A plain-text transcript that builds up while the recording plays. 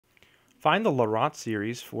Find the Laurent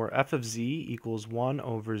series for f of z equals 1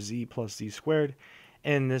 over z plus z squared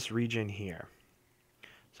in this region here.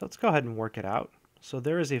 So let's go ahead and work it out. So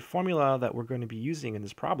there is a formula that we're going to be using in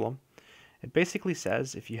this problem. It basically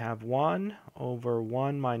says if you have 1 over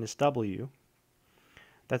 1 minus w,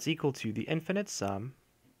 that's equal to the infinite sum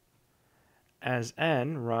as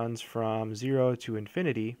n runs from 0 to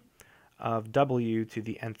infinity of w to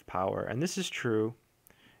the nth power. And this is true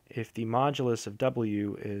if the modulus of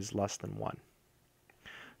w is less than 1.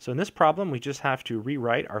 So in this problem, we just have to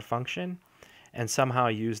rewrite our function and somehow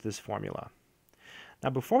use this formula. Now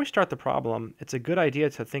before we start the problem, it's a good idea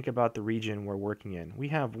to think about the region we're working in. We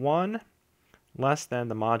have 1 less than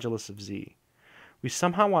the modulus of z. We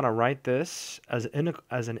somehow want to write this as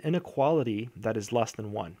an inequality that is less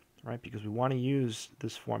than 1, right? Because we want to use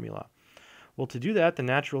this formula. Well, to do that, the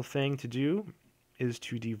natural thing to do is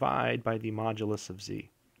to divide by the modulus of z.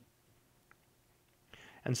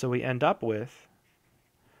 And so we end up with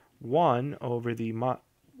 1 over z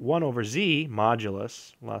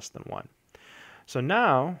modulus less than 1. So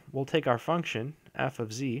now we'll take our function f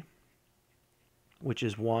of z, which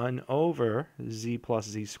is 1 over z plus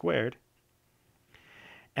z squared,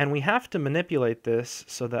 and we have to manipulate this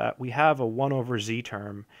so that we have a 1 over z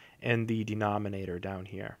term in the denominator down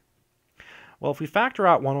here. Well, if we factor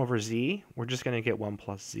out 1 over z, we're just going to get 1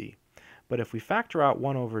 plus z. But if we factor out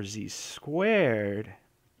 1 over z squared,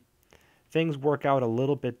 things work out a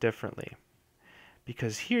little bit differently.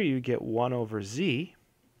 Because here you get 1 over z,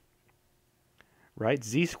 right?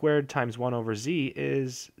 Z squared times 1 over z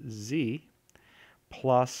is z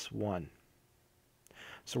plus 1.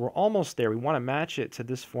 So we're almost there. We want to match it to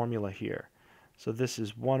this formula here. So this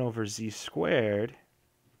is 1 over z squared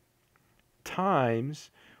times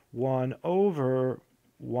 1 over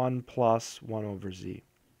 1 plus 1 over z.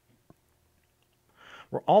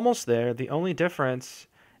 We're almost there. The only difference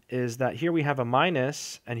is that here we have a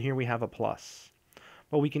minus and here we have a plus.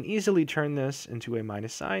 But we can easily turn this into a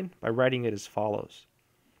minus sign by writing it as follows.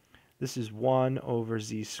 This is 1 over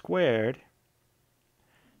z squared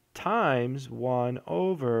times 1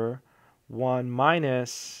 over 1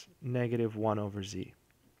 minus negative 1 over z.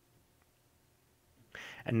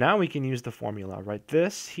 And now we can use the formula, right?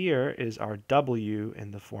 This here is our w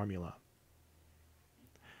in the formula.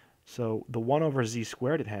 So the 1 over z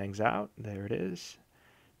squared, it hangs out, there it is,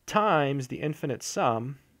 times the infinite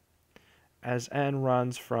sum as n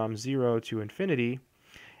runs from 0 to infinity.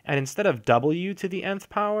 And instead of w to the nth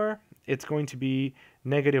power, it's going to be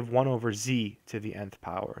negative 1 over z to the nth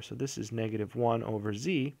power. So this is negative 1 over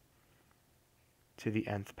z to the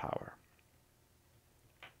nth power.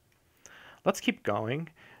 Let's keep going.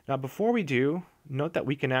 Now before we do, note that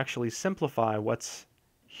we can actually simplify what's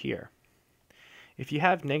here. If you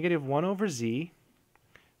have negative 1 over z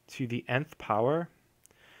to the nth power,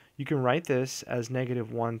 you can write this as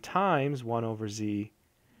negative 1 times 1 over z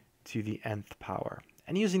to the nth power.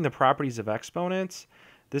 And using the properties of exponents,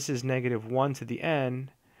 this is negative 1 to the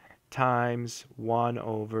n times 1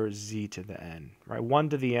 over z to the n. Right? 1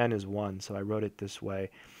 to the n is 1, so I wrote it this way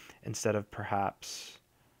instead of perhaps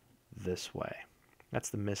this way. That's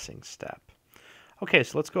the missing step. Okay,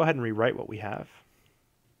 so let's go ahead and rewrite what we have.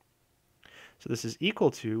 So this is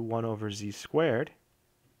equal to 1 over z squared,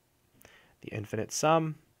 the infinite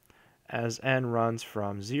sum, as n runs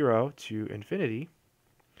from 0 to infinity.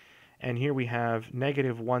 And here we have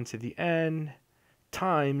negative 1 to the n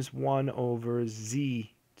times 1 over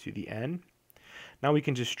z to the n. Now we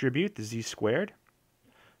can distribute the z squared.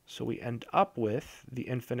 So we end up with the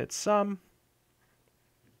infinite sum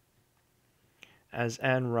as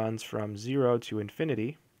n runs from 0 to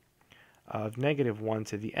infinity of negative 1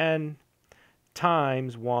 to the n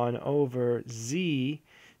times 1 over z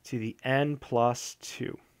to the n plus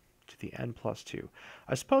 2. To the n plus 2.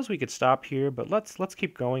 I suppose we could stop here, but let's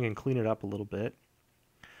keep going and clean it up a little bit.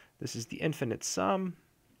 This is the infinite sum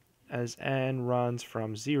as n runs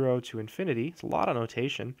from 0 to infinity. It's a lot of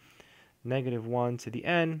notation. Negative 1 to the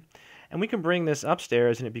n. And we can bring this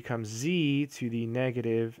upstairs and it becomes z to the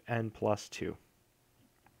negative n plus 2.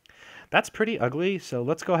 That's pretty ugly, so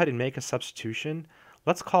let's go ahead and make a substitution.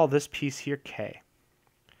 Let's call this piece here k.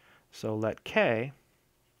 So let k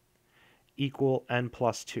equal n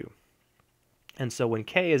plus 2. And so when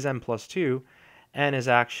k is n plus 2, n is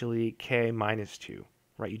actually k minus 2.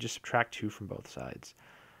 Right? You just subtract 2 from both sides.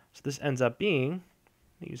 So this ends up being,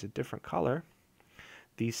 let me use a different color,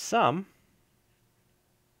 the sum.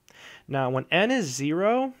 Now when n is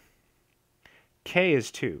 0, k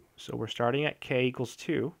is 2. So we're starting at k equals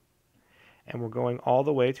 2. And we're going all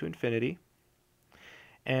the way to infinity.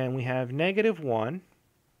 And we have negative 1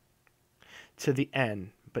 to the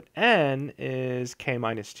n. But n is k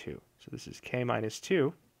minus 2. So this is k minus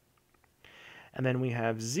 2. And then we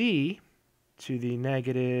have z to the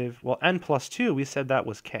negative, well, n plus 2, we said that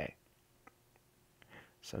was k.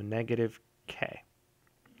 So negative k.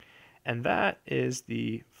 And that is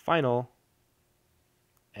the final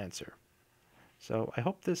answer. So I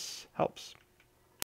hope this helps.